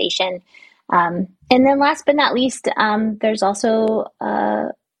conversation. And then last but not least, there's also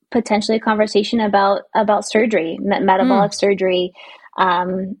potentially a conversation about surgery, metabolic surgery,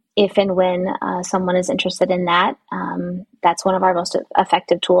 if and when someone is interested in that. That's one of our most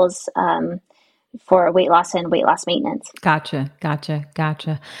effective tools for weight loss and weight loss maintenance. Gotcha.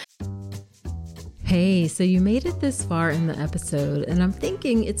 Hey, so you made it this far in the episode, and I'm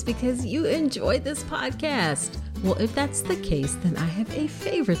thinking it's because you enjoyed this podcast. Well, if that's the case, then I have a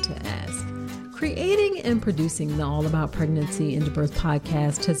favor to ask. Creating and producing the All About Pregnancy and Birth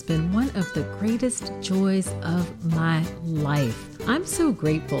podcast has been one of the greatest joys of my life. I'm so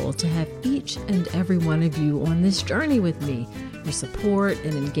grateful to have each and every one of you on this journey with me. Your support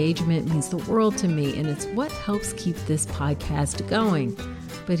and engagement means the world to me, and it's what helps keep this podcast going.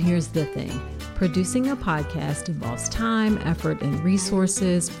 But here's the thing. Producing a podcast involves time, effort, and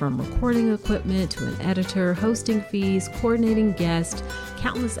resources, from recording equipment to an editor, hosting fees, coordinating guests,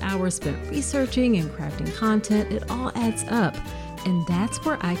 countless hours spent researching and crafting content. It all adds up. And that's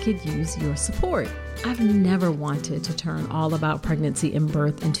where I could use your support. I've never wanted to turn All About Pregnancy and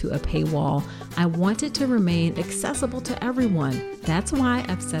Birth into a paywall. I want it to remain accessible to everyone. That's why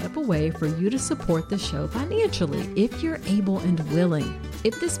I've set up a way for you to support the show financially if you're able and willing.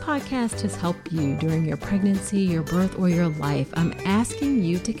 If this podcast has helped you during your pregnancy, your birth, or your life, I'm asking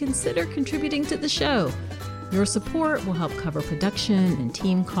you to consider contributing to the show. Your support will help cover production and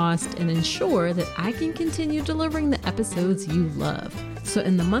team costs and ensure that I can continue delivering the episodes you love. So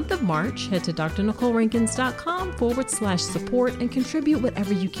in the month of March, head to drnicolerankins.com/support and contribute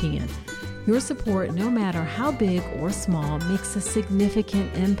whatever you can. Your support, no matter how big or small, makes a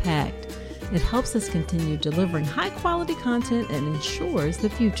significant impact. It helps us continue delivering high-quality content and ensures the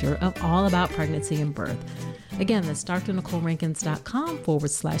future of All About Pregnancy and Birth. Again, that's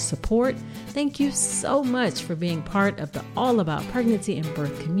drnicolerankins.com/support. Thank you so much for being part of the All About Pregnancy and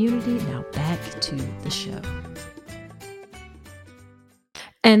Birth community. Now back to the show.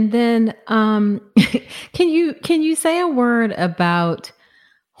 And then, can you say a word about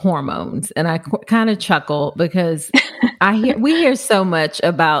hormones? And I kind of chuckle because we hear so much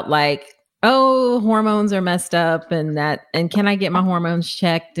about like, oh, hormones are messed up and can I get my hormones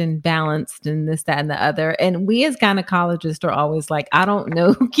checked and balanced and this, that, and the other. And we as gynecologists are always like, I don't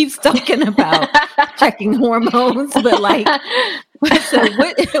know who keeps talking about checking hormones, but like, so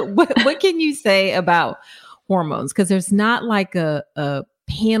what can you say about hormones? Because there's not like a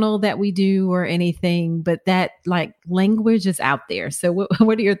panel that we do or anything, but that like language is out there. So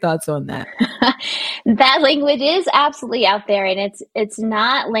what are your thoughts on that? That language is absolutely out there, and it's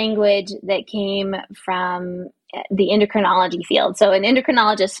not language that came from the endocrinology field. So an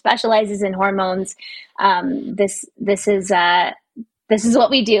endocrinologist specializes in hormones. This is what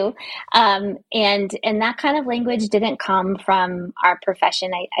we do, and that kind of language didn't come from our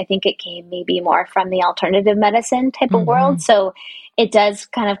profession. I think it came maybe more from the alternative medicine type of world. So it does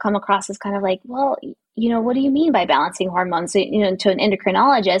kind of come across as kind of like, well, what do you mean by balancing hormones? So, to an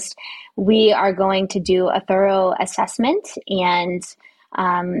endocrinologist, we are going to do a thorough assessment and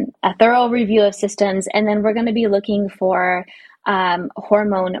a thorough review of systems. And then we're going to be looking for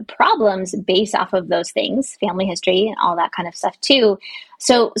hormone problems based off of those things, family history and all that kind of stuff too.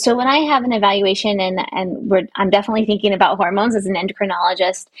 So when I have an evaluation I'm definitely thinking about hormones as an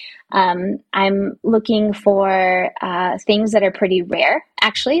endocrinologist, I'm looking for things that are pretty rare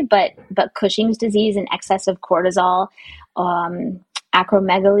actually, but Cushing's disease and excess of cortisol,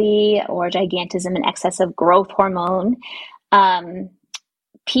 acromegaly or gigantism and excess of growth hormone,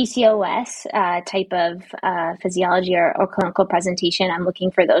 PCOS type of physiology or clinical presentation. I'm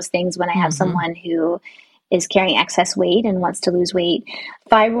looking for those things when I have someone who is carrying excess weight and wants to lose weight.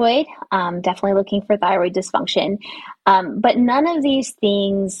 Thyroid, definitely looking for thyroid dysfunction. But none of these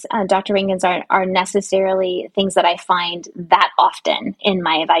things, Dr. Rankins, are necessarily things that I find that often in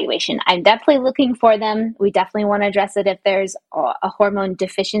my evaluation. I'm definitely looking for them. We definitely want to address it if there's a hormone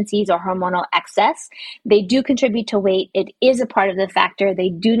deficiencies or hormonal excess. They do contribute to weight. It is a part of the factor. They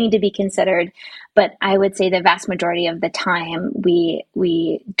do need to be considered. But I would say the vast majority of the time, we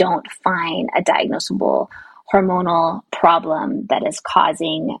don't find a diagnosable hormonal problem that is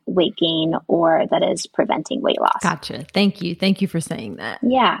causing weight gain or that is preventing weight loss. Gotcha. Thank you. Thank you for saying that.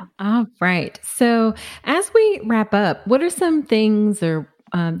 Yeah. All right. So as we wrap up, what are some things that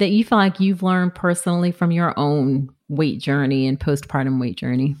you feel like you've learned personally from your own weight journey and postpartum weight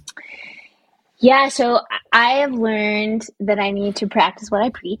journey? Yeah, so I have learned that I need to practice what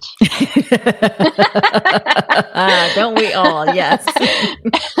I preach. Don't we all? Yes.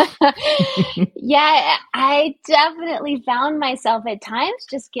 Yeah, I definitely found myself at times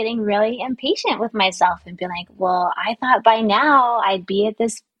just getting really impatient with myself and be like, well, I thought by now I'd be at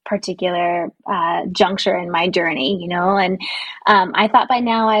this particular juncture in my journey, and I thought by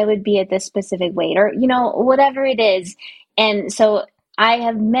now I would be at this specific weight or, whatever it is. And so I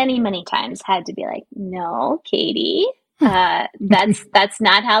have many, many times had to be like, no, Katie, that's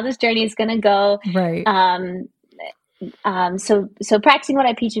not how this journey is going to go. Right. So practicing what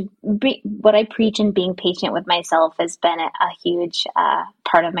I preach and being patient with myself has been a huge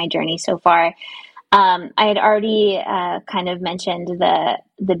part of my journey so far. I had already kind of mentioned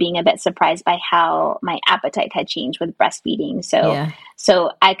the being a bit surprised by how my appetite had changed with breastfeeding. So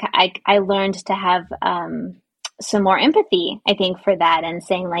I learned to have some more empathy, I think, for that, and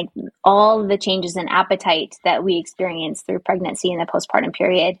saying like all the changes in appetite that we experience through pregnancy and the postpartum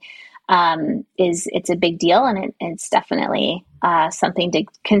period it's a big deal, and it's definitely something to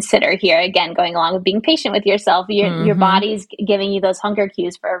consider here. Again, going along with being patient with yourself, your body's giving you those hunger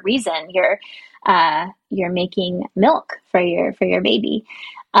cues for a reason. You're making milk for your baby,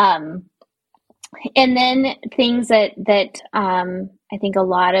 and then things that I think a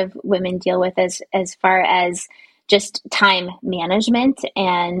lot of women deal with as far as just time management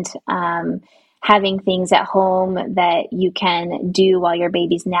and having things at home that you can do while your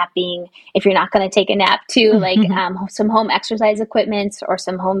baby's napping. If you're not going to take a nap too, like some home exercise equipment or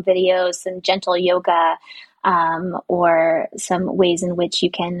some home videos, some gentle yoga, or some ways in which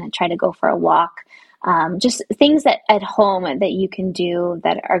you can try to go for a walk. Just things that at home that you can do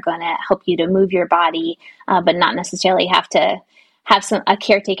that are going to help you to move your body, but not necessarily have to have a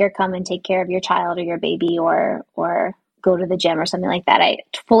caretaker come and take care of your child or your baby or go to the gym or something like that. I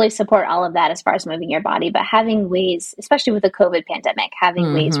fully support all of that as far as moving your body, but having ways, especially with the COVID pandemic,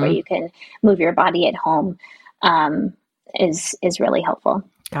 having ways where you can move your body at home is really helpful.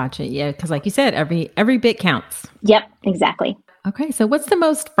 Gotcha. Yeah. Because like you said, every bit counts. Yep, exactly. Okay. So what's the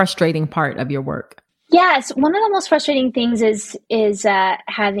most frustrating part of your work? Yes. One of the most frustrating things is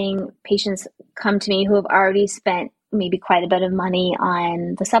having patients come to me who have already spent maybe quite a bit of money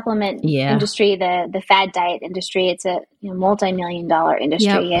on the supplement industry, the fad diet industry. It's a multi-million-dollar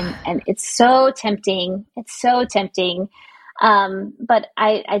industry, and it's so tempting. It's so tempting. But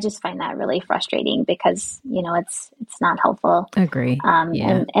I just find that really frustrating because, it's not helpful. Agree.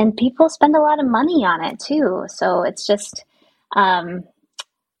 And people spend a lot of money on it too. So it's just,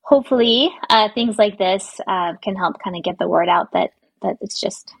 hopefully, things like this, can help kind of get the word out that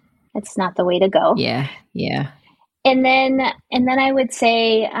it's not the way to go. Yeah. Yeah. And then I would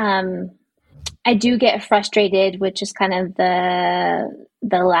say, I do get frustrated with just kind of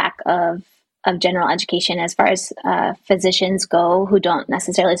the lack of general education as far as physicians go who don't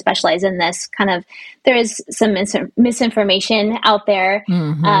necessarily specialize in this. There is some misinformation out there,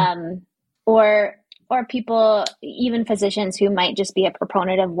 or people, even physicians who might just be a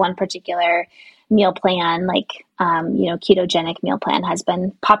proponent of one particular meal plan, like, ketogenic meal plan has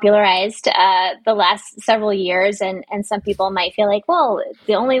been popularized the last several years. And some people might feel like, well,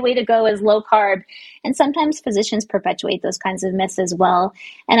 the only way to go is low carb. And sometimes physicians perpetuate those kinds of myths as well.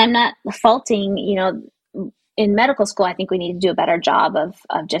 And I'm not faulting, in medical school, I think we need to do a better job of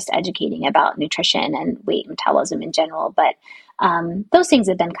just educating about nutrition and weight and metabolism in general. But those things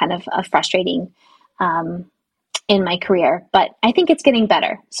have been kind of frustrating in my career, but I think it's getting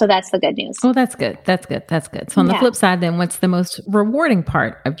better. So that's the good news. Oh, that's good. That's good. That's good. So on the flip side, then what's the most rewarding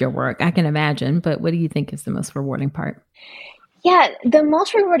part of your work? I can imagine, but what do you think is the most rewarding part? Yeah, the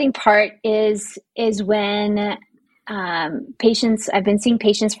most rewarding part is when patients, I've been seeing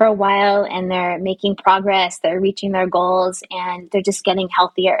patients for a while and they're making progress, they're reaching their goals, and they're just getting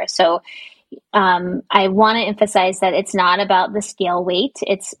healthier. So I want to emphasize that it's not about the scale weight.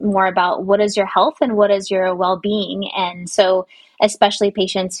 It's more about what is your health and what is your well-being. And so especially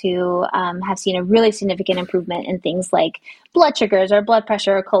patients who have seen a really significant improvement in things like blood sugars or blood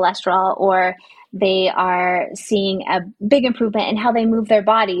pressure or cholesterol, or they are seeing a big improvement in how they move their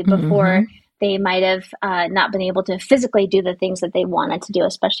body before they might have not been able to physically do the things that they wanted to do,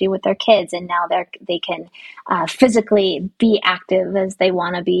 especially with their kids. And now they can physically be active as they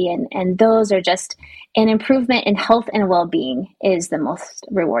want to be. And those are just an improvement in health and well-being is the most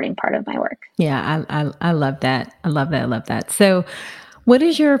rewarding part of my work. Yeah, I love that. I love that. I love that. So what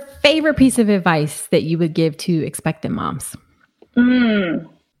is your favorite piece of advice that you would give to expectant moms?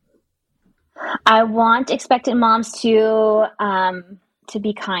 I want expectant moms to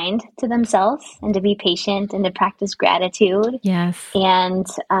be kind to themselves and to be patient and to practice gratitude. Yes. And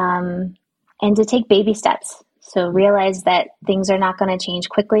to take baby steps. So realize that things are not going to change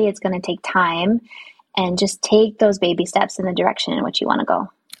quickly. It's going to take time, and just take those baby steps in the direction in which you want to go.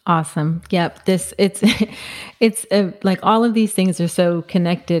 Awesome. Yep. It's like all of these things are so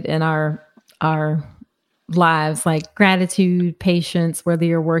connected in our lives, like gratitude, patience, whether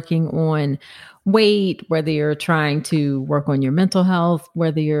you're working on weight, whether you're trying to work on your mental health,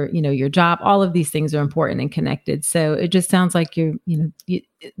 whether you're, your job, all of these things are important and connected. So it just sounds like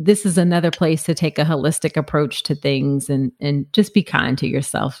this is another place to take a holistic approach to things and just be kind to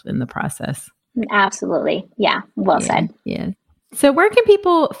yourself in the process. Absolutely. Yeah. Well said. Yeah. So where can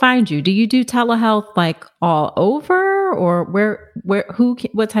people find you? Do you do telehealth like all over, or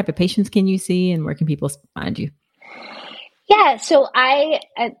what type of patients can you see, and where can people find you? Yeah. So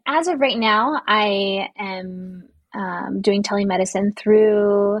as of right now, I am doing telemedicine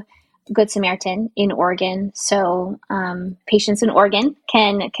through Good Samaritan in Oregon. So patients in Oregon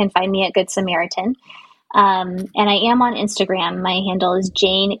can find me at Good Samaritan. And I am on Instagram. My handle is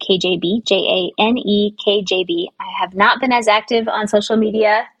Jane KJB, JaneKJB. I have not been as active on social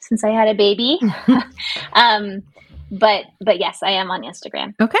media since I had a baby. But yes, I am on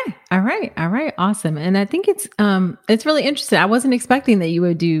Instagram. Okay. All right. Awesome. And I think it's really interesting. I wasn't expecting that you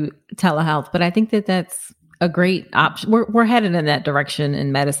would do telehealth, but I think that that's a great option. We're headed in that direction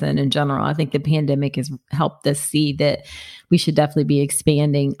in medicine in general. I think the pandemic has helped us see that we should definitely be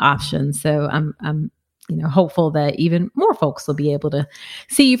expanding options. So I'm hopeful that even more folks will be able to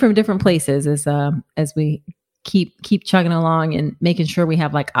see you from different places as we keep chugging along and making sure we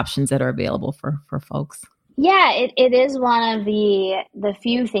have like options that are available for folks. Yeah, it is one of the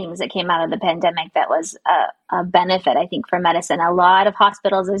few things that came out of the pandemic that was a benefit, I think, for medicine. A lot of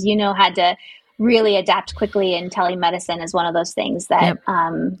hospitals, as you know, had to really adapt quickly, and telemedicine is one of those things that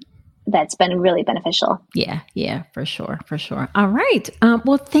that's been really beneficial. Yeah, for sure. All right.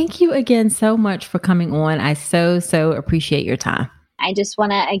 Well, thank you again so much for coming on. I so appreciate your time. I just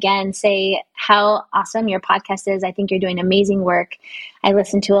want to, again, say how awesome your podcast is. I think you're doing amazing work. I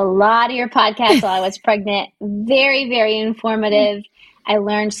listened to a lot of your podcasts while I was pregnant. Very, very informative. I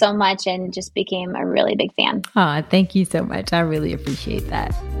learned so much and just became a really big fan. Oh, thank you so much. I really appreciate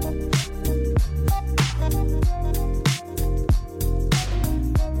that.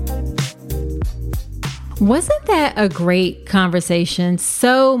 Wasn't that a great conversation?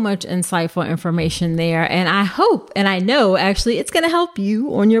 So much insightful information there. And I hope, and I know actually it's going to help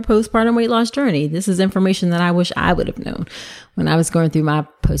you on your postpartum weight loss journey. This is information that I wish I would have known when I was going through my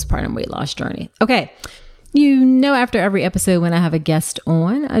postpartum weight loss journey. Okay. After every episode when I have a guest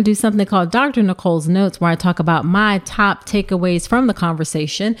on, I do something called Dr. Nicole's Notes, where I talk about my top takeaways from the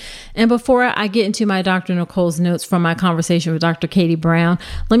conversation. And before I get into my Dr. Nicole's Notes from my conversation with Dr. Katy Brown,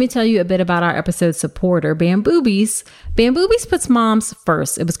 let me tell you a bit about our episode supporter, Bamboobies. Bamboobies puts moms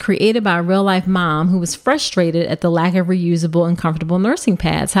first. It was created by a real-life mom who was frustrated at the lack of reusable and comfortable nursing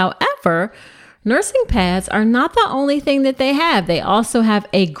pads. However, nursing pads are not the only thing that they have. They also have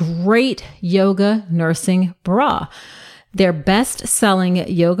a great yoga nursing bra. Their best-selling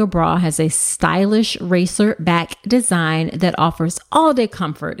yoga bra has a stylish racer back design that offers all-day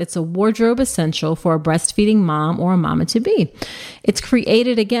comfort. It's a wardrobe essential for a breastfeeding mom or a mama-to-be. It's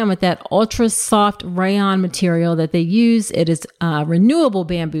created, again, with that ultra-soft rayon material that they use. It is renewable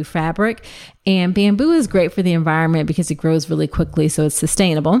bamboo fabric, and bamboo is great for the environment because it grows really quickly, so it's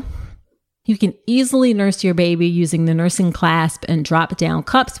sustainable. You can easily nurse your baby using the nursing clasp and drop down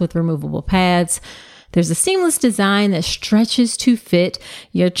cups with removable pads. There's a seamless design that stretches to fit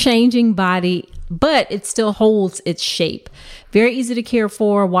your changing body, but it still holds its shape. Very easy to care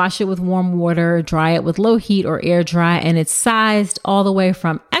for. Wash it with warm water, dry it with low heat or air dry, and it's sized all the way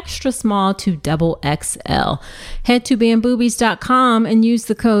from extra small to double XL. Head to bamboobies.com and use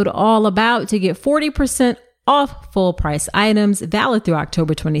the code ALLABOUT to get 40% off full price items, valid through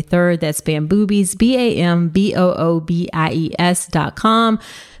October 23rd. That's Bamboobies, BAMBOOBIES.com.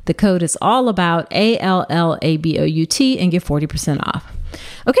 The code is ALLABOUT, ALLABOUT, and get 40% off.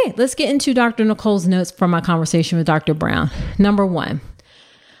 Okay, let's get into Dr. Nicole's notes from my conversation with Dr. Brown. Number 1,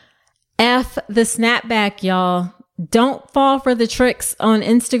 F the snapback, y'all. Don't fall for the tricks on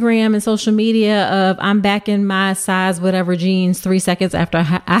Instagram and social media of I'm back in my size whatever jeans 3 seconds after I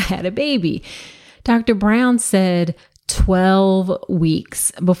had a baby. Dr. Brown said 12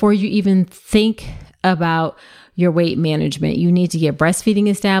 weeks before you even think about your weight management. You need to get breastfeeding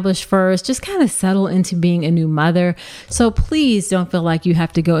established first. Just kind of settle into being a new mother. So please don't feel like you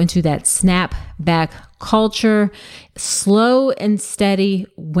have to go into that snapback culture. Slow and steady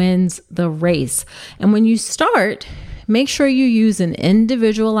wins the race. And when you start, make sure you use an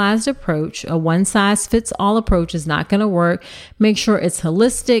individualized approach. A one-size-fits-all approach is not going to work. Make sure it's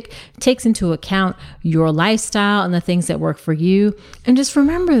holistic, takes into account your lifestyle and the things that work for you. And just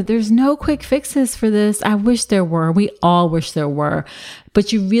remember, there's no quick fixes for this. I wish there were. We all wish there were.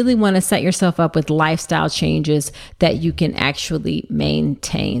 But you really want to set yourself up with lifestyle changes that you can actually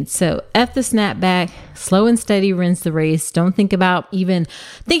maintain. So F the snapback, slow and steady wins the race. Don't think about even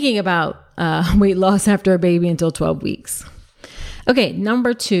thinking about weight loss after a baby until 12 weeks. Okay,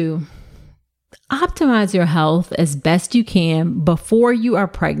 number 2, optimize your health as best you can before you are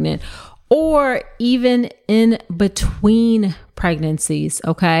pregnant or even in between pregnancies,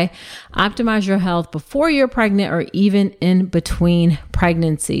 okay? Optimize your health before you're pregnant or even in between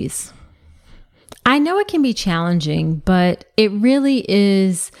pregnancies. I know it can be challenging, but it really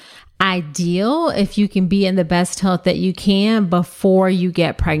is ideal if you can be in the best health that you can before you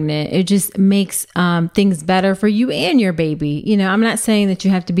get pregnant. It just makes things better for you and your baby. You know, I'm not saying that you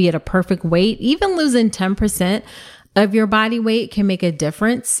have to be at a perfect weight. Even losing 10% of your body weight can make a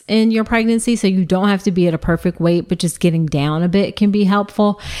difference in your pregnancy. So you don't have to be at a perfect weight, but just getting down a bit can be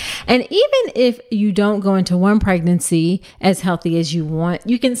helpful. And even if you don't go into one pregnancy as healthy as you want,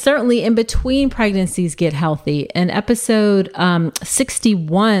 you can certainly in between pregnancies get healthy. In episode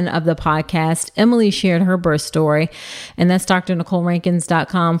 61 of the podcast, Emily shared her birth story, and that's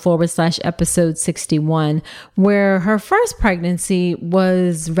drnicolerankins.com/episode 61, where her first pregnancy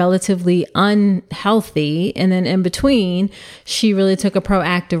was relatively unhealthy. And then in between, she really took a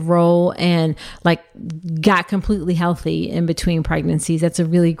proactive role and got completely healthy in between pregnancies. That's a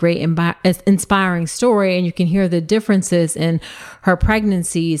really great, inspiring story. And you can hear the differences in her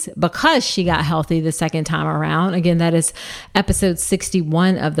pregnancies because she got healthy the second time around. Again, that is episode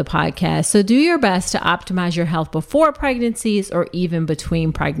 61 of the podcast. So do your best to optimize your health before pregnancies or even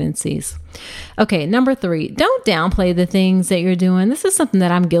between pregnancies. Okay, number 3, don't downplay the things that you're doing. This is something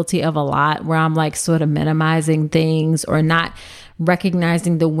that I'm guilty of a lot, where I'm sort of minimizing things or not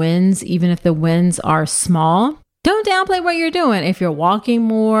recognizing the wins, even if the wins are small. Don't downplay what you're doing. If you're walking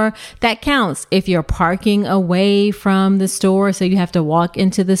more, that counts. If you're parking away from the store, so you have to walk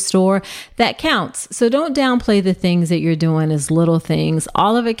into the store, that counts. So don't downplay the things that you're doing as little things.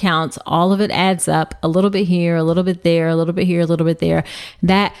 All of it counts. All of it adds up. A little bit here, a little bit there, a little bit here, a little bit there.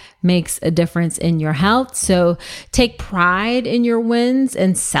 That makes a difference in your health. So take pride in your wins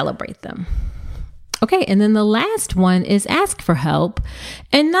and celebrate them. Okay, and then the last one is ask for help,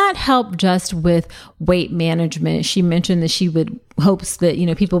 and not help just with weight management. She mentioned that she would hopes that,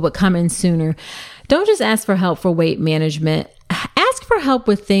 people would come in sooner. Don't just ask for help for weight management. Ask for help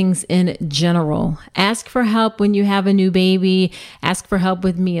with things in general. Ask for help when you have a new baby. Ask for help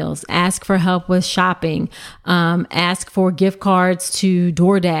with meals. Ask for help with shopping. Ask for gift cards to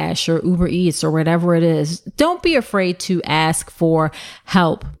DoorDash or Uber Eats or whatever it is. Don't be afraid to ask for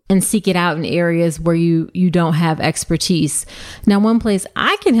help and seek it out in areas where you don't have expertise. Now, one place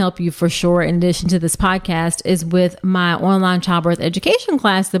I can help you for sure, in addition to this podcast, is with my online childbirth education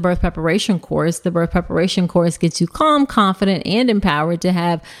class, the birth preparation course. The birth preparation course gets you calm, confident, and empowered to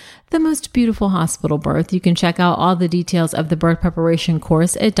have the most beautiful hospital birth. You can check out all the details of the birth preparation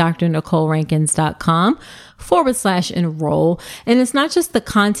course at drnicolerankins.com/enroll. And it's not just the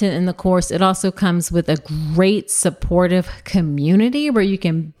content in the course. It also comes with a great supportive community where you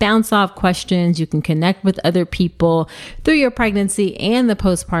can bounce off questions. You can connect with other people through your pregnancy and the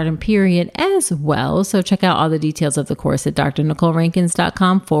postpartum period as well. So check out all the details of the course at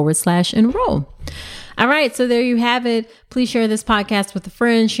drnicolerankins.com/enroll. All right, so there you have it. Please share this podcast with a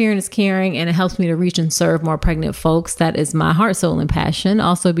friend. Sharing is caring, and it helps me to reach and serve more pregnant folks. That is my heart, soul, and passion.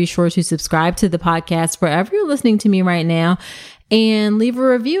 Also, be sure to subscribe to the podcast wherever you're listening to me right now, and leave a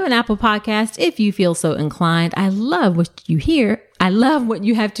review in Apple Podcast if you feel so inclined. I love what you hear. I love what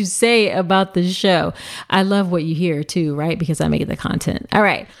you have to say about the show. I love what you hear too, right? Because I make the content. All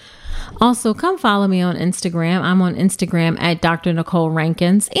right. Also, come follow me on Instagram. I'm on Instagram at Dr. Nicole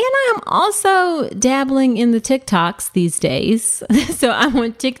Rankins, and I am also dabbling in the TikToks these days. So I'm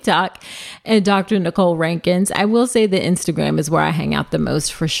on TikTok at Dr. Nicole Rankins. I will say that Instagram is where I hang out the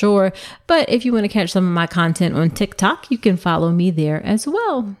most for sure. But if you want to catch some of my content on TikTok, you can follow me there as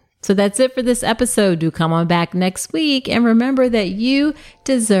well. So that's it for this episode. Do come on back next week. And remember that you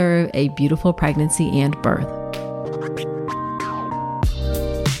deserve a beautiful pregnancy and birth.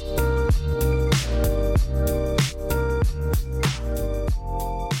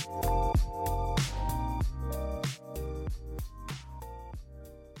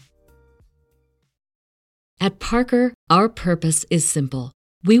 At Parker, our purpose is simple.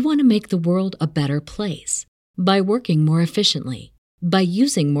 We want to make the world a better place by working more efficiently, by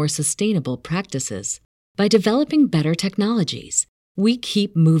using more sustainable practices, by developing better technologies. We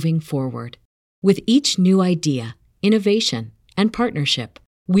keep moving forward. With each new idea, innovation, and partnership,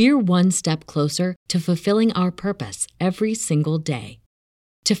 we're one step closer to fulfilling our purpose every single day.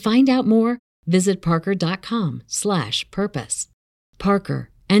 To find out more, visit parker.com/purpose. Parker,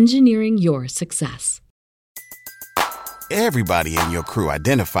 engineering your success. Everybody in your crew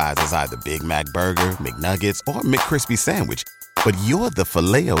identifies as either Big Mac Burger, McNuggets, or McCrispy Sandwich. But you're the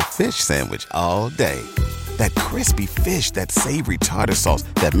Filet-O-Fish Sandwich all day. That crispy fish, that savory tartar sauce,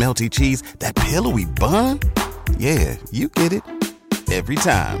 that melty cheese, that pillowy bun. Yeah, you get it. Every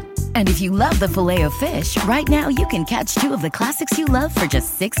time. And if you love the Filet-O-Fish, right now you can catch two of the classics you love for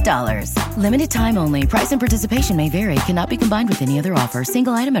just $6. Limited time only. Price and participation may vary. Cannot be combined with any other offer.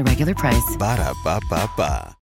 Single item at regular price. Ba-da-ba-ba-ba.